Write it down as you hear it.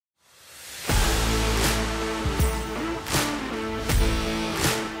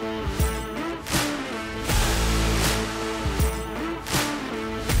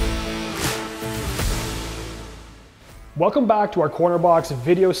Welcome back to our corner box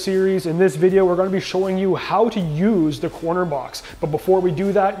video series. In this video, we're going to be showing you how to use the corner box. But before we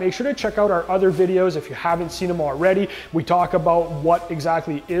do that, make sure to check out our other videos if you haven't seen them already. We talk about what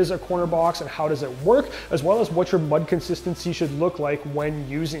exactly is a corner box and how does it work, as well as what your mud consistency should look like when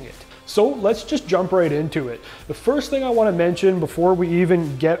using it. So let's just jump right into it. The first thing I want to mention before we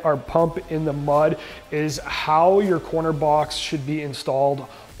even get our pump in the mud is how your corner box should be installed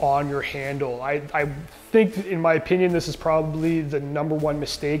on your handle. I think, in my opinion, this is probably the #1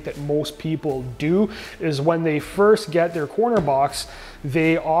 mistake that most people do, is when they first get their corner box,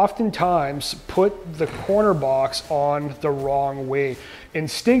 they oftentimes put the corner box on the wrong way.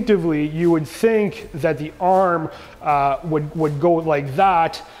 Instinctively, you would think that the arm would go like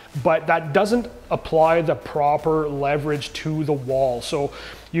that, but that doesn't apply the proper leverage to the wall. So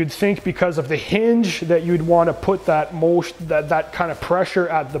you'd think because of the hinge that you'd want to put that kind of pressure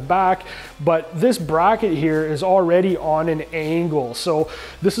at the back, but this bracket here is already on an angle. So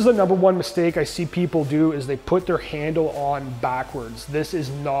this is the #1 mistake I see people do, is they put their handle on backwards. This is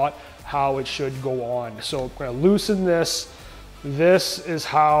not how it should go on. So I'm going to loosen this. This is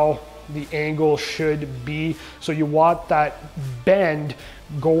how the angle should be. So you want that bend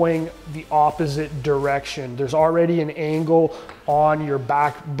going the opposite direction. There's already an angle on your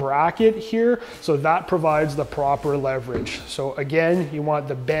back bracket here, so that provides the proper leverage. So again, you want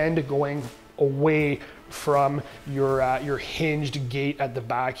the bend going away from your hinged gate at the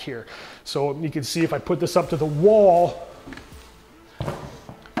back here. So you can see if I put this up to the wall,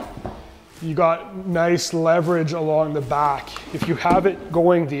 you got nice leverage along the back. If you have it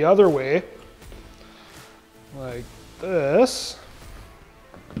going the other way, like this,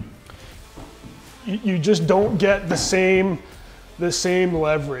 you just don't get the same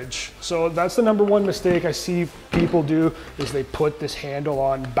leverage. So that's the #1 mistake I see people do, is they put this handle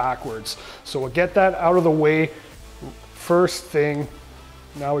on backwards. So we'll get that out of the way first thing.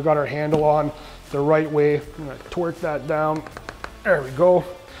 Now we got our handle on the right way. I'm gonna torque that down. There we go.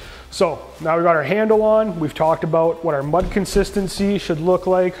 So now we got our handle on. We've talked about what our mud consistency should look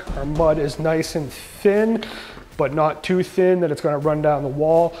like. Our mud is nice and thin, but not too thin that it's going to run down the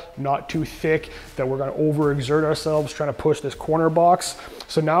wall, not too thick that we're going to overexert ourselves trying to push this corner box.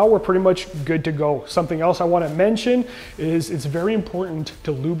 So now we're pretty much good to go. Something else I want to mention is it's very important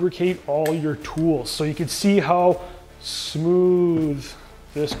to lubricate all your tools. So you can see how smooth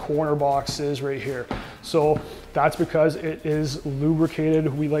this corner box is right here. So that's because it is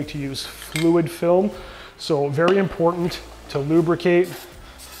lubricated. We like to use fluid film. So very important to lubricate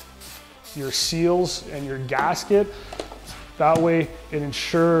your seals and your gasket. That way it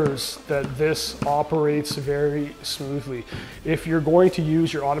ensures that this operates very smoothly. If you're going to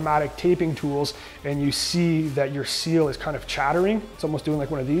use your automatic taping tools and you see that your seal is kind of chattering, it's almost doing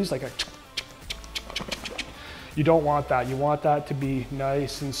like one of these, like a, you don't want that. You want that to be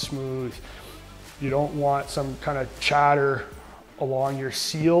nice and smooth. You don't want some kind of chatter along your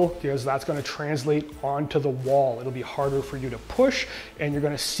seal, because that's going to translate onto the wall. It'll be harder for you to push, and you're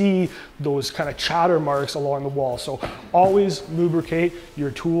going to see those kind of chatter marks along the wall. So always lubricate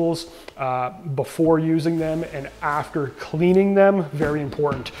your tools before using them and after cleaning them. Very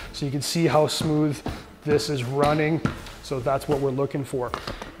important. So you can see how smooth this is running. So that's what we're looking for.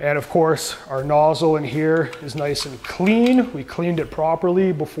 And of course, our nozzle in here is nice and clean. We cleaned it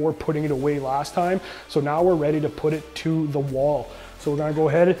properly before putting it away last time. So now we're ready to put it to the wall. So we're gonna go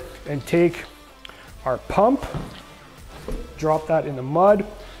ahead and take our pump, drop that in the mud.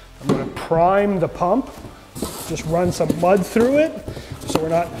 I'm gonna prime the pump, just run some mud through it, so we're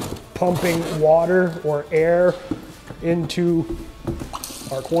not pumping water or air into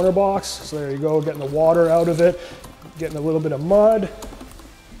our corner box. So there you go, getting the water out of it, getting a little bit of mud.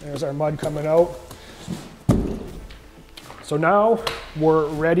 There's our mud coming out. So now we're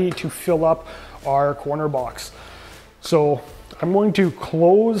ready to fill up our corner box. So I'm going to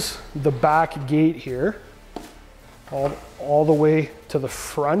close the back gate here all the way to the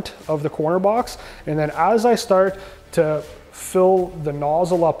front of the corner box. And then as I start to fill the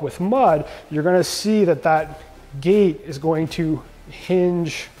nozzle up with mud, you're gonna see that that gate is going to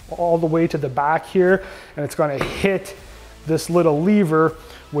hinge all the way to the back here, and it's going to hit this little lever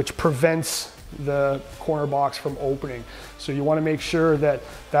which prevents the corner box from opening. So you want to make sure that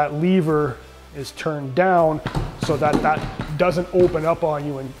that lever is turned down so that that doesn't open up on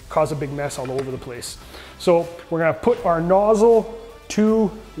you and cause a big mess all over the place. So we're going to put our nozzle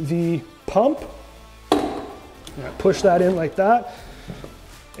to the pump. I'm going to push that in like that,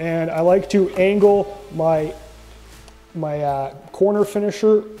 and I like to angle my corner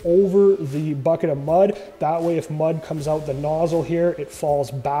finisher over the bucket of mud. That way, if mud comes out the nozzle here, it falls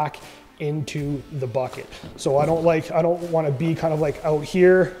back into the bucket. So I don't want to be kind of like out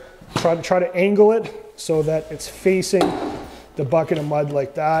here. Try to angle it so that it's facing the bucket of mud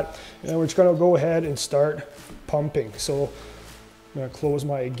like that. And we're just gonna go ahead and start pumping. So I'm gonna close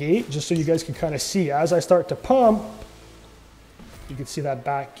my gate just so you guys can kind of see. As I start to pump, you can see that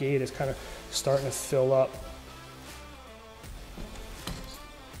back gate is kind of starting to fill up.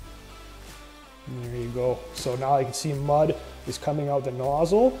 And there you go. So now I can see mud is coming out the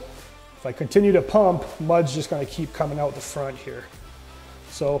nozzle. If I continue to pump, mud's just gonna keep coming out the front here.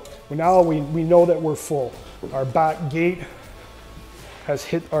 So now we know that we're full. Our back gate has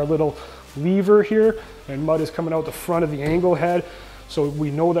hit our little lever here, and mud is coming out the front of the angle head. So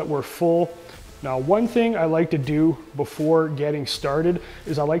we know that we're full. Now, one thing I like to do before getting started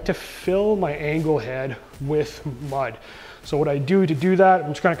is I like to fill my angle head with mud. So what I do to do that, I'm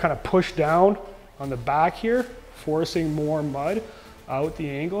just gonna kind of push down on the back here, forcing more mud out the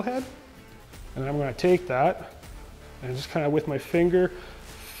angle head. And then I'm gonna take that and just kind of with my finger,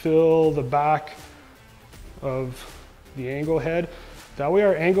 fill the back of the angle head. That way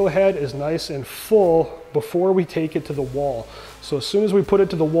our angle head is nice and full before we take it to the wall. So as soon as we put it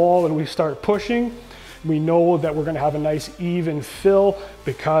to the wall and we start pushing, we know that we're gonna have a nice even fill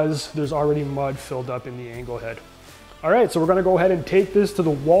because there's already mud filled up in the angle head. All right, so we're gonna go ahead and take this to the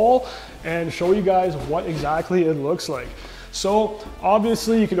wall and show you guys what exactly it looks like. So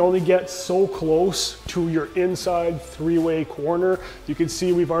obviously you can only get so close to your inside three-way corner. You can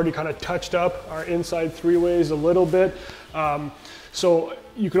see we've already kind of touched up our inside three-ways a little bit. So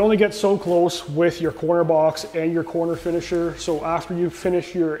you can only get so close with your corner box and your corner finisher. So after you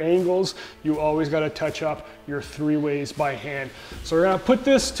finish your angles, you always got to touch up your three-ways by hand. So we're going to put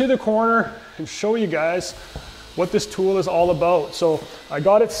this to the corner and show you guys what this tool is all about. So I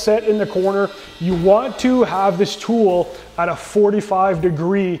got it set in the corner. You want to have this tool at a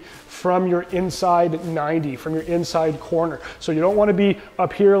 45-degree from your inside 90, from your inside corner. So you don't want to be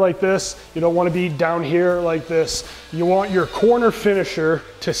up here like this. You don't want to be down here like this. You want your corner finisher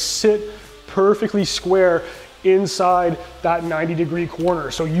to sit perfectly square inside that 90-degree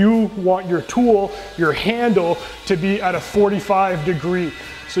corner. So you want your tool, your handle, to be at a 45-degree.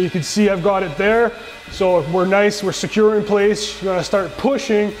 So you can see I've got it there. So we're nice, we're secure in place. You're gonna start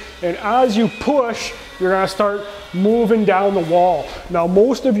pushing, and as you push, you're gonna start moving down the wall. Now,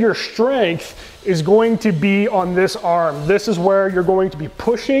 most of your strength is going to be on this arm. This is where you're going to be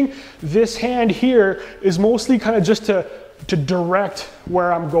pushing. This hand here is mostly kind of just to direct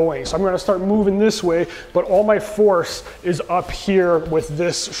where I'm going. So I'm gonna start moving this way, but all my force is up here with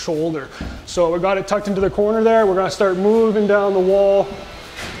this shoulder. So we got it tucked into the corner there. We're gonna start moving down the wall.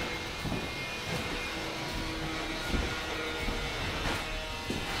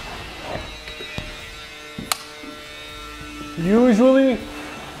 Usually,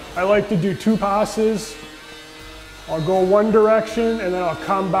 I like to do 2 passes. I'll go one direction and then I'll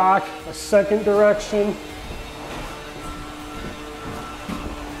come back a second direction.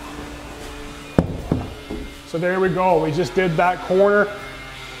 So there we go. We just did that corner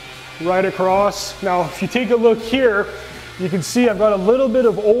right across. Now, if you take a look here, you can see I've got a little bit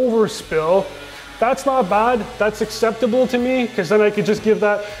of overspill. That's not bad. That's acceptable to me because then I could just give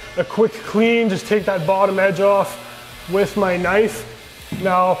that a quick clean, just take that bottom edge off with my knife.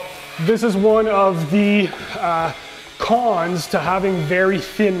 Now, this is one of the cons to having very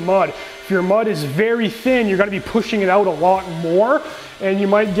thin mud. If your mud is very thin, you're gonna be pushing it out a lot more, and you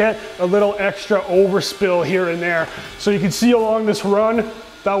might get a little extra overspill here and there. So you can see along this run,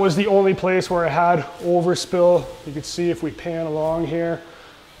 that was the only place where I had overspill. You can see if we pan along here,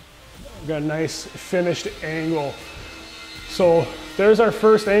 we've got a nice finished angle. So there's our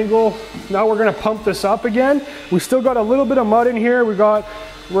first angle. Now we're gonna pump this up again. We still got a little bit of mud in here.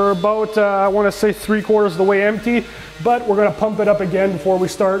 We're about, I wanna say 3/4 of the way empty, but we're gonna pump it up again before we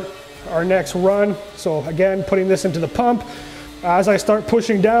start our next run. So again, putting this into the pump. As I start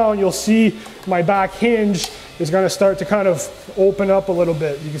pushing down, you'll see my back hinge is gonna start to kind of open up a little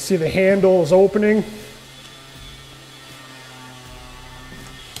bit. You can see the handle is opening.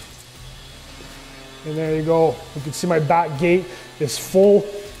 And there you go. You can see my back gate is full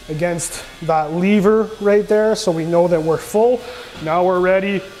against that lever right there. So we know that we're full. Now we're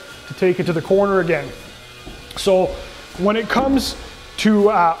ready to take it to the corner again. So when it comes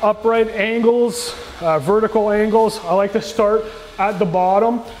to upright angles, vertical angles, I like to start at the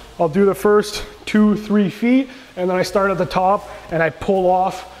bottom. I'll do the first 2-3 feet, and then I start at the top and I pull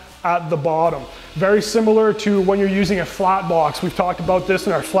off at the bottom. Very similar to when you're using a flat box. We've talked about this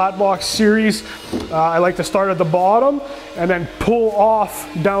in our flat box series. I like to start at the bottom and then pull off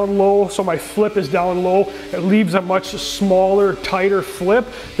down low, so my flip is down low. It leaves a much smaller, tighter flip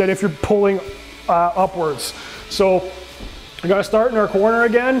than if you're pulling upwards. So we're gonna start in our corner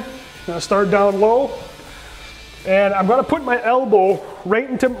again. I'm gonna start down low. And I'm gonna put my elbow right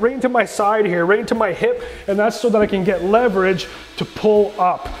into my side here, right into my hip, and that's so that I can get leverage to pull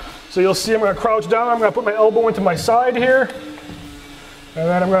up. So you'll see I'm gonna crouch down, I'm gonna put my elbow into my side here, and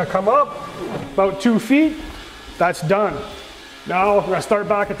then I'm gonna come up about 2 feet. That's done. Now I'm gonna start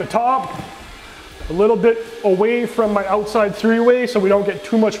back at the top, a little bit away from my outside three-way so we don't get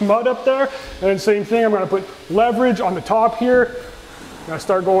too much mud up there. And then same thing, I'm gonna put leverage on the top here. I'm gonna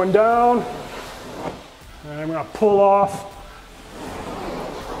start going down, and I'm gonna pull off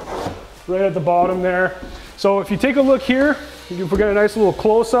right at the bottom there. So if you take a look here, if we get a nice little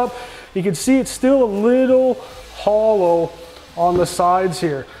close-up, you can see it's still a little hollow on the sides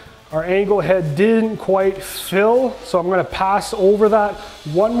here. Our angle head didn't quite fill, so I'm gonna pass over that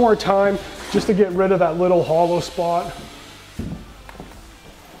one more time just to get rid of that little hollow spot.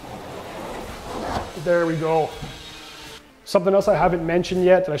 There we go. Something else I haven't mentioned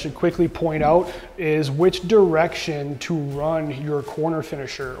yet that I should quickly point out is which direction to run your corner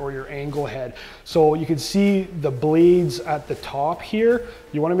finisher or your angle head. So you can see the blades at the top here.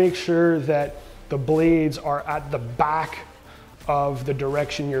 You want to make sure that the blades are at the back of the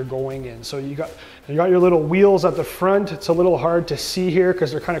direction you're going in. So you got your little wheels at the front. It's a little hard to see here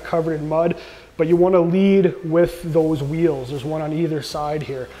because they're kind of covered in mud, but you want to lead with those wheels. There's one on either side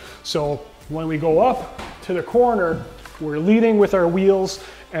here. So when we go up to the corner, we're leading with our wheels,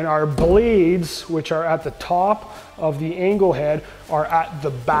 and our blades, which are at the top of the angle head, are at the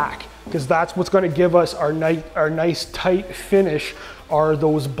back, because that's what's going to give us our nice tight finish, are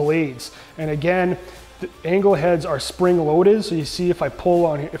those blades. And again, the angle heads are spring loaded, so you see if I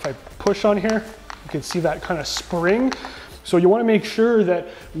push on here, you can see that kind of spring. So you want to make sure that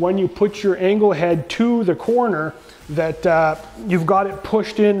when you put your angle head to the corner, that you've got it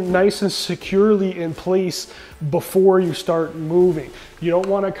pushed in nice and securely in place before you start moving. You don't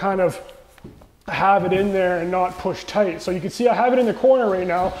want to kind of have it in there and not push tight. So you can see I have it in the corner right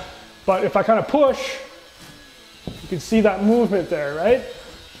now, but if I kind of push, you can see that movement there, right?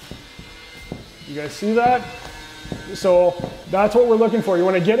 You guys see that? So that's what we're looking for. You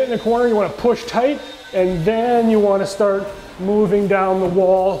want to get it in the corner, you want to push tight, and then you want to start moving down the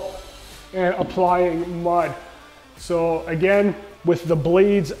wall and applying mud. So again, with the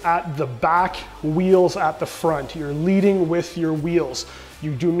blades at the back, wheels at the front, you're leading with your wheels.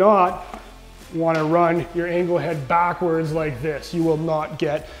 You do not want to run your angle head backwards like this. You will not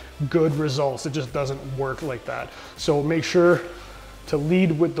get good results. It just doesn't work like that. So make sure to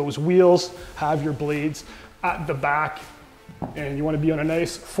lead with those wheels, have your blades at the back, and you want to be on a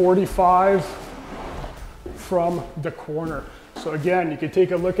nice 45 from the corner. So again, you can take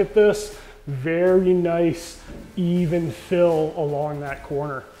a look at this. Very nice, even fill along that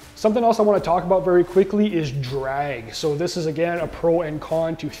corner. Something else I want to talk about very quickly is drag. So this is again a pro and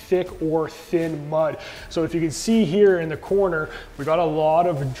con to thick or thin mud. So if you can see here in the corner, we got a lot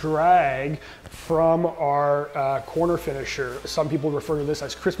of drag from our corner finisher. Some people refer to this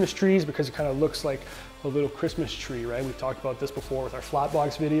as Christmas trees because it kind of looks like a little Christmas tree, right? We've talked about this before with our flat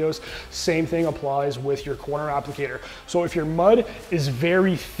box videos. Same thing applies with your corner applicator. So if your mud is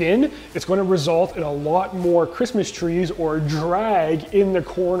very thin, it's going to result in a lot more Christmas trees or drag in the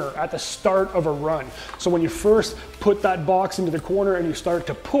corner at the start of a run. So when you first put that box into the corner and you start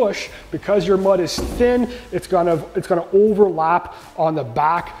to push, because your mud is thin, it's gonna overlap on the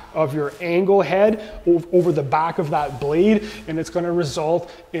back of your angle head over the back of that blade, and it's going to result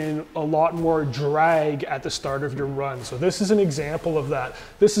in a lot more drag at the start of your run. So this is an example of that.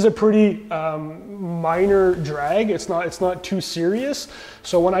 This is a pretty minor drag. It's not too serious.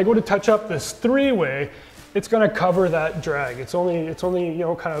 So when I go to touch up this three-way, it's going to cover that drag. It's only you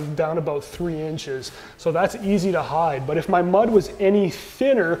know, kind of down about 3 inches. So that's easy to hide. But if my mud was any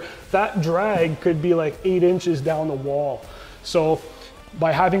thinner, that drag could be like 8 inches down the wall. So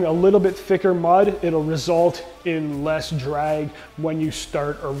by having a little bit thicker mud, it'll result in less drag when you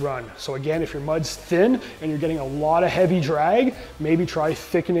start a run. So again, if your mud's thin and you're getting a lot of heavy drag, maybe try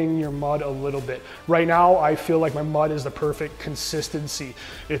thickening your mud a little bit. Right now, I feel like my mud is the perfect consistency.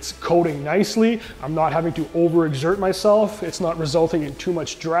 It's coating nicely. I'm not having to overexert myself. It's not resulting in too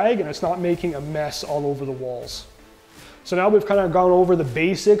much drag, and it's not making a mess all over the walls. So now we've kind of gone over the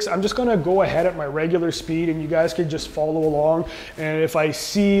basics. I'm just gonna go ahead at my regular speed and you guys can just follow along. And if I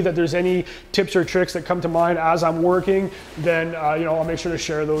see that there's any tips or tricks that come to mind as I'm working, then you know, I'll make sure to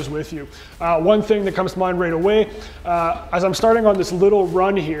share those with you. One thing that comes to mind right away, as I'm starting on this little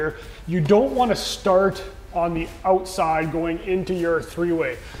run here, you don't wanna start on the outside going into your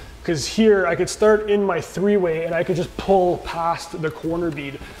three-way. Because here I could start in my three-way and I could just pull past the corner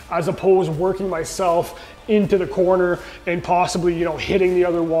bead, as opposed working myself into the corner and possibly, you know, hitting the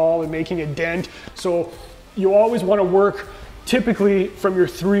other wall and making a dent. So you always want to work typically from your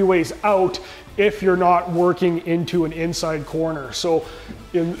three-ways out if you're not working into an inside corner. So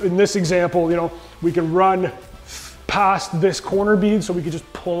in this example, you know, we can run past this corner bead, so we could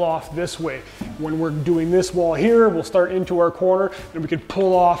just pull off this way. When we're doing this wall here, we'll start into our corner and we could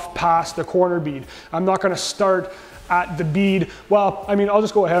pull off past the corner bead. I'm not gonna start at the bead. Well, I mean, I'll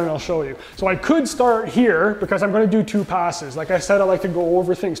just go ahead and I'll show you. So I could start here because I'm gonna do 2 passes. Like I said, I like to go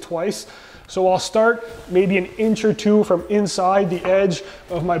over things twice. So I'll start maybe an inch or 2 from inside the edge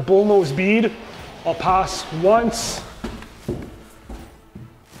of my bullnose bead. I'll pass once,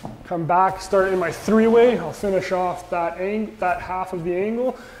 come back, start in my three-way. I'll finish off that half of the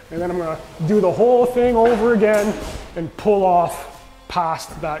angle, and then I'm gonna do the whole thing over again and pull off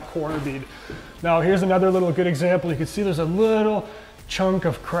past that corner bead. Now here's another little good example. You can see there's a little chunk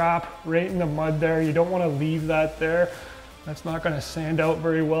of crap right in the mud there. You don't wanna leave that there. That's not gonna sand out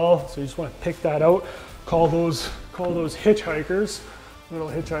very well, so you just wanna pick that out. Call those hitchhikers, little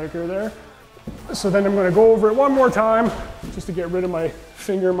hitchhiker there. So then I'm gonna go over it one more time just to get rid of my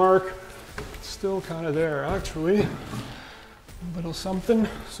finger mark. It's still kind of there actually, a little something.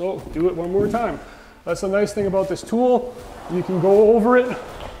 So do it one more time. That's the nice thing about this tool. You can go over it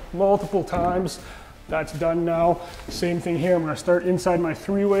multiple times. That's done now. Same thing here. I'm gonna start inside my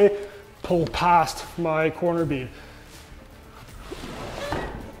three-way, pull past my corner bead.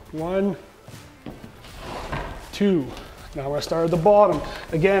 1, 2. Now I'm gonna start at the bottom.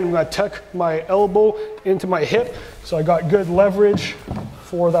 Again, I'm gonna tuck my elbow into my hip so I got good leverage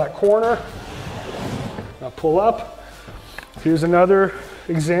for that corner. Now pull up. Here's another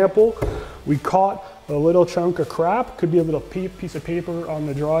example. We caught a little chunk of crap. Could be a little piece of paper on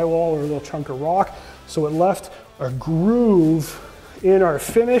the drywall or a little chunk of rock. So it left a groove in our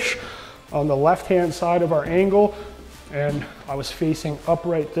finish on the left-hand side of our angle. And I was facing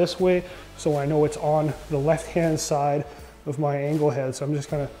upright this way, so I know it's on the left-hand side of my angle head. So I'm just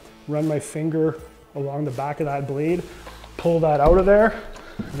gonna run my finger along the back of that blade, pull that out of there,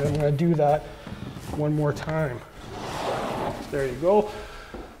 and then I'm gonna do that one more time. There you go.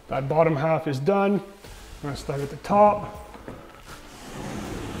 That bottom half is done. I'm gonna start at the top,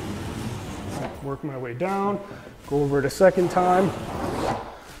 work my way down, go over it a second time.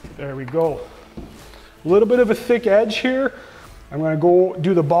 There we go. A little bit of a thick edge here. I'm gonna go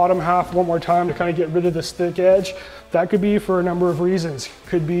do the bottom half one more time to kind of get rid of this thick edge. That could be for a number of reasons.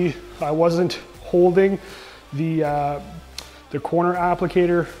 Could be I wasn't holding the corner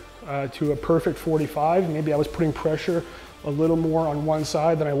applicator to a perfect 45. Maybe I was putting pressure a little more on one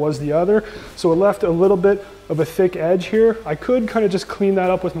side than I was the other. So it left a little bit of a thick edge here. I could kind of just clean that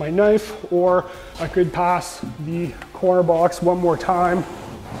up with my knife, or I could pass the corner box one more time.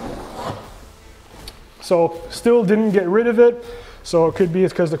 So still didn't get rid of it. So it could be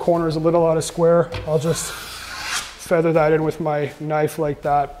it's because the corner is a little out of square. I'll just feather that in with my knife like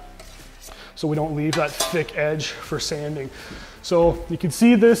that, so we don't leave that thick edge for sanding. So you can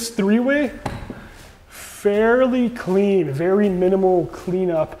see this three-way, fairly clean, very minimal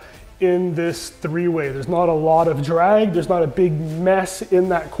cleanup in this three-way. There's not a lot of drag, there's not a big mess in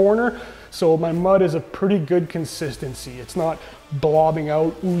that corner. So my mud is a pretty good consistency. It's not blobbing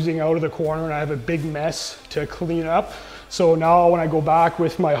out, oozing out of the corner, and I have a big mess to clean up. So now when I go back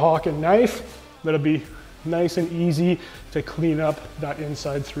with my hawk and knife, that'll be nice and easy to clean up that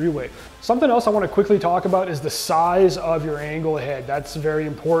inside three-way. Something else I want to quickly talk about is the size of your angle head. That's very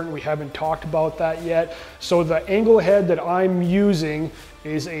important. We haven't talked about that yet. So the angle head that I'm using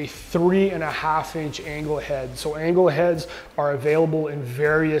is a 3.5-inch angle head. So angle heads are available in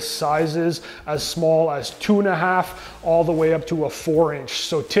various sizes, as small as 2.5 all the way up to a 4-inch.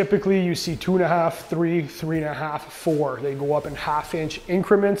 So typically you see 2.5, 3, 3.5, 4. They go up in 1/2-inch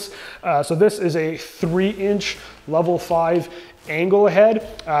increments. So this is a 3-inch level 5 angle head.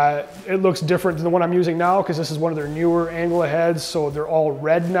 It looks different than the one I'm using now because this is one of their newer angle heads, so they're all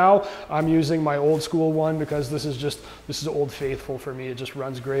red now. I'm using my old school one because this is Old Faithful for me. It just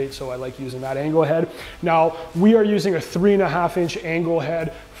runs great, so I like using that angle head. Now we are using a 3.5-inch angle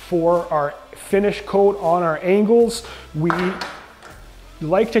head for our finish coat on our angles. We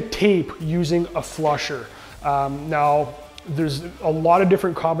like to tape using a flusher. Now, there's a lot of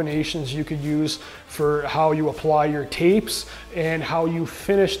different combinations you could use for how you apply your tapes and how you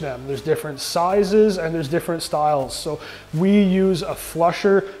finish them. There's different sizes and there's different styles. So we use a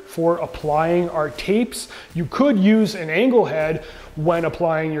flusher for applying our tapes. You could use an angle head when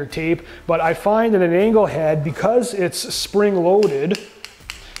applying your tape, but I find that an angle head, because it's spring loaded,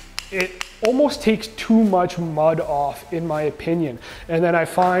 it almost takes too much mud off, in my opinion. And then I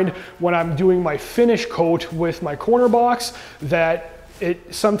find when I'm doing my finish coat with my corner box that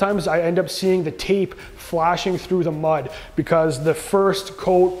sometimes I end up seeing the tape flashing through the mud, because the first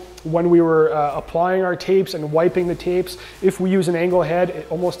coat, when we were applying our tapes and wiping the tapes, if we use an angle head, it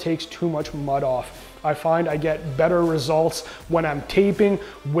almost takes too much mud off. I find I get better results when I'm taping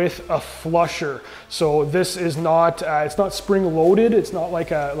with a flusher. So this is not, it's not spring loaded. It's not like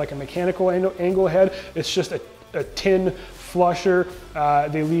a mechanical angle head. It's just a tin flusher.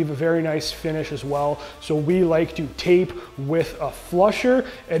 They leave a very nice finish as well. So we like to tape with a flusher,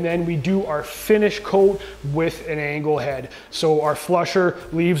 and then we do our finish coat with an angle head. So our flusher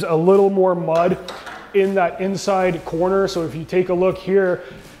leaves a little more mud in that inside corner. So if you take a look here,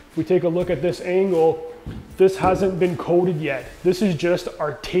 if we take a look at this angle, this hasn't been coated yet. This is just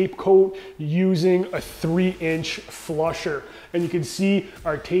our tape coat using a 3-inch flusher. And you can see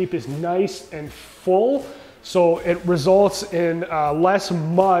our tape is nice and full. So it results in less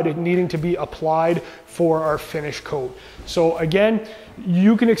mud needing to be applied for our finish coat. So again,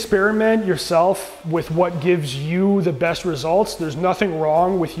 you can experiment yourself with what gives you the best results. There's nothing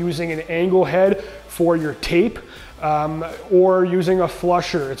wrong with using an angle head for your tape. Or using a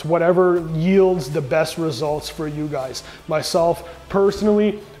flusher. It's whatever yields the best results for you guys. Myself,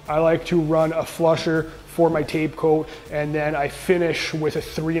 personally, I like to run a flusher for my tape coat, and then I finish with a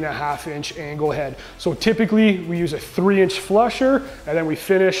 3.5-inch angle head. So typically we use a 3-inch flusher, and then we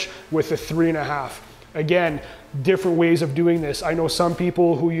finish with a 3.5. Again, different ways of doing this. I know some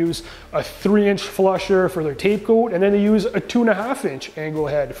people who use a 3-inch flusher for their tape coat, and then they use a 2.5-inch angle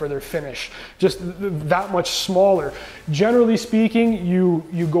head for their finish. Just that much smaller. Generally speaking,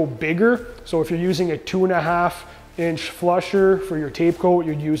 you go bigger. So if you're using a 2.5-inch flusher for your tape coat,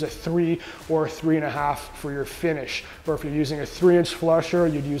 you'd use a 3 or a 3.5 for your finish. Or if you're using a 3-inch flusher,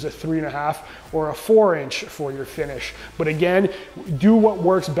 you'd use a 3.5 or a 4-inch for your finish. But again, do what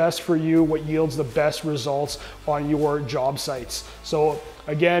works best for you, what yields the best results on your job sites. So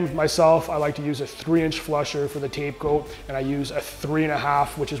again, myself, I like to use a 3-inch flusher for the tape coat, and I use a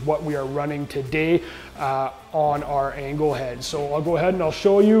 3.5, which is what we are running today on our angle head. So I'll go ahead and I'll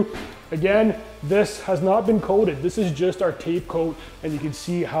show you. Again, this has not been coated. This is just our tape coat, and you can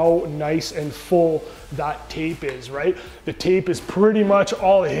see how nice and full that tape is, right? The tape is pretty much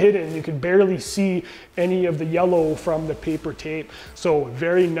all hidden. You can barely see any of the yellow from the paper tape. So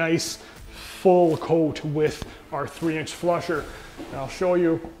very nice full coat with our 3-inch flusher. And I'll show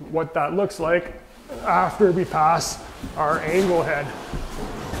you what that looks like after we pass our angle head.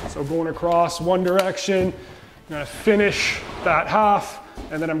 So going across one direction, I'm gonna finish that half,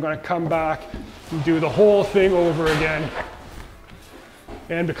 and then I'm gonna come back and do the whole thing over again.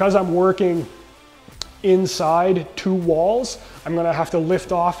 And because I'm working inside 2 walls, I'm gonna have to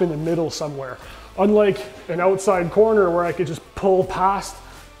lift off in the middle somewhere. Unlike an outside corner where I could just pull past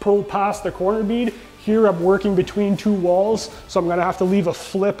the corner bead, here I'm working between 2 walls, so I'm gonna have to leave a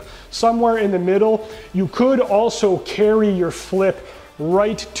flip somewhere in the middle. You could also carry your flip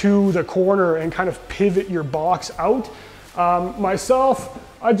right to the corner and kind of pivot your box out. Myself,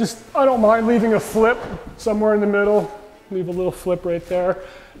 I don't mind leaving a flip somewhere in the middle, leave a little flip right there.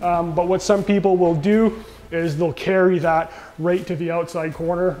 But what some people will do is they'll carry that right to the outside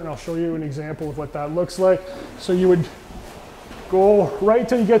corner, and I'll show you an example of what that looks like. So you would go right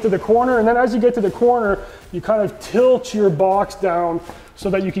till you get to the corner, and then as you get to the corner, you kind of tilt your box down so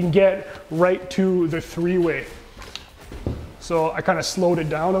that you can get right to the 3-way. So I kind of slowed it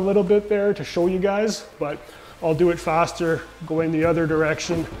down a little bit there to show you guys, but I'll do it faster going the other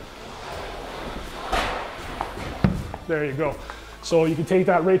direction. There you go. So you can take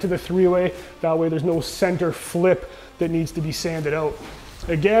that right to the 3-way. That way there's no center flip that needs to be sanded out.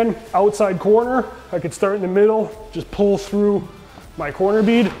 Again, outside corner, I could start in the middle, just pull through my corner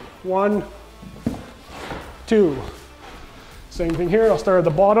bead. 1, 2. Same thing here, I'll start at the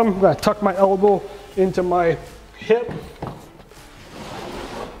bottom. I'm gonna tuck my elbow into my hip.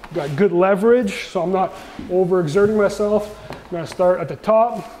 Got good leverage, so I'm not overexerting myself. I'm gonna start at the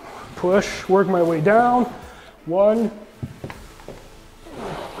top, push, work my way down. 1,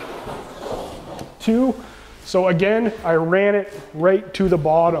 2. So again, I ran it right to the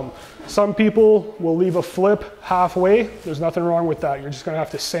bottom. Some people will leave a flip halfway. There's nothing wrong with that. You're just gonna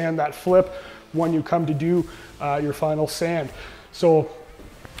have to sand that flip when you come to do your final sand. So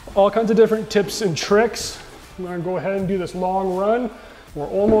all kinds of different tips and tricks. I'm gonna go ahead and do this long run. We're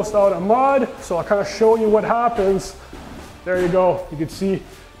almost out of mud, so I'll kind of show you what happens. There you go. You can see,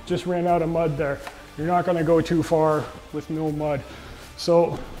 just ran out of mud there. You're not gonna go too far with no mud.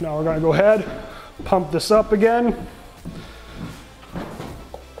 So now we're gonna go ahead, pump this up again.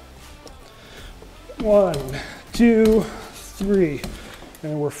 1, 2, 3,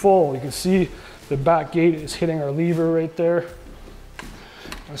 and we're full. You can see the back gate is hitting our lever right there.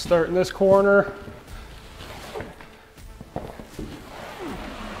 I'll start in this corner.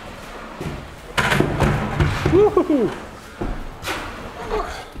 Woo-hoo-hoo.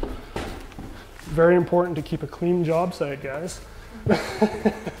 Very important to keep a clean job site, guys.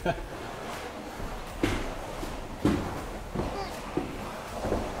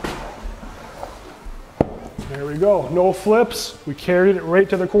 There we go, no flips. We carried it right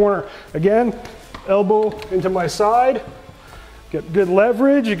to the corner. Again, elbow into my side, get good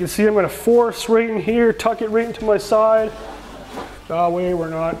leverage. You can see I'm gonna force right in here, tuck it right into my side. That way we're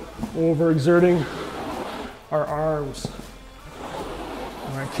not overexerting our arms.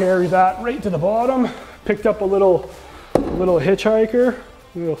 I'm gonna carry that right to the bottom. Picked up a little hitchhiker,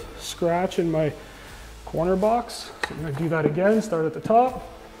 a little scratch in my corner box. So I'm gonna do that again, start at the top.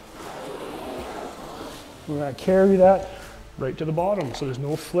 I'm gonna carry that right to the bottom so there's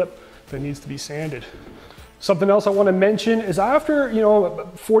no flip that needs to be sanded. Something else I want to mention is after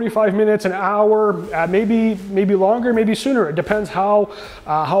 45 minutes, an hour, maybe longer, maybe sooner. It depends how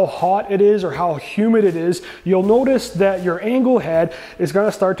hot it is or how humid it is. You'll notice that your angle head is going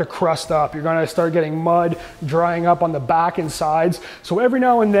to start to crust up. You're going to start getting mud drying up on the back and sides. So every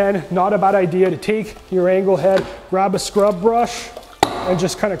now and then, not a bad idea to take your angle head, grab a scrub brush, and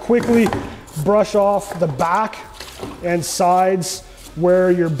just kind of quickly brush off the back and sides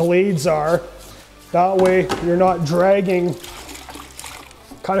where your blades are. That way you're not dragging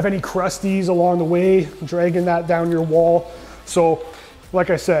kind of any crusties along the way, dragging that down your wall. So like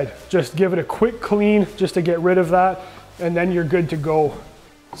I said, just give it a quick clean just to get rid of that, and then you're good to go.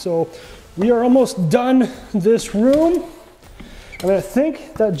 So we are almost done this room, and I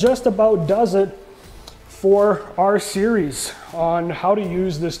think that just about does it for our series on how to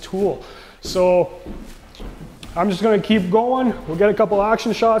use this tool. So I'm just gonna keep going. We'll get a couple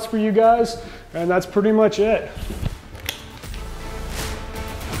action shots for you guys, and that's pretty much it.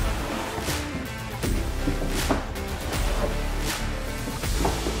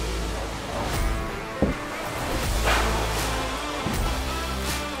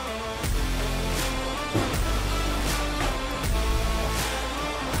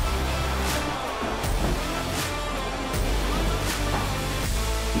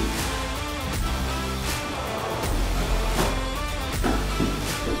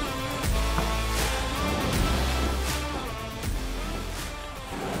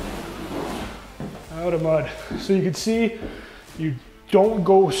 Out of mud. So you can see you don't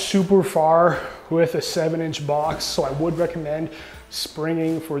go super far with a 7-inch box, so I would recommend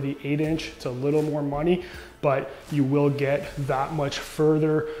springing for the 8-inch. It's a little more money, but you will get that much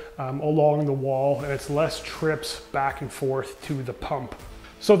further along the wall, and it's less trips back and forth to the pump.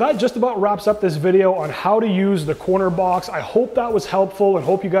 So that just about wraps up this video on how to use the corner box. I hope that was helpful and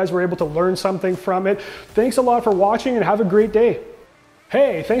hope you guys were able to learn something from it. Thanks a lot for watching and have a great day.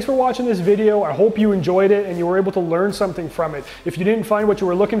 Hey, thanks for watching this video. I hope you enjoyed it and you were able to learn something from it. If you didn't find what you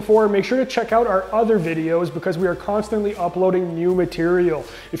were looking for, make sure to check out our other videos because we are constantly uploading new material.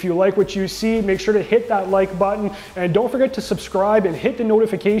 If you like what you see, make sure to hit that like button, and don't forget to subscribe and hit the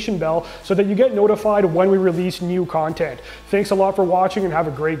notification bell so that you get notified when we release new content. Thanks a lot for watching and have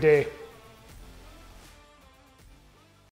a great day.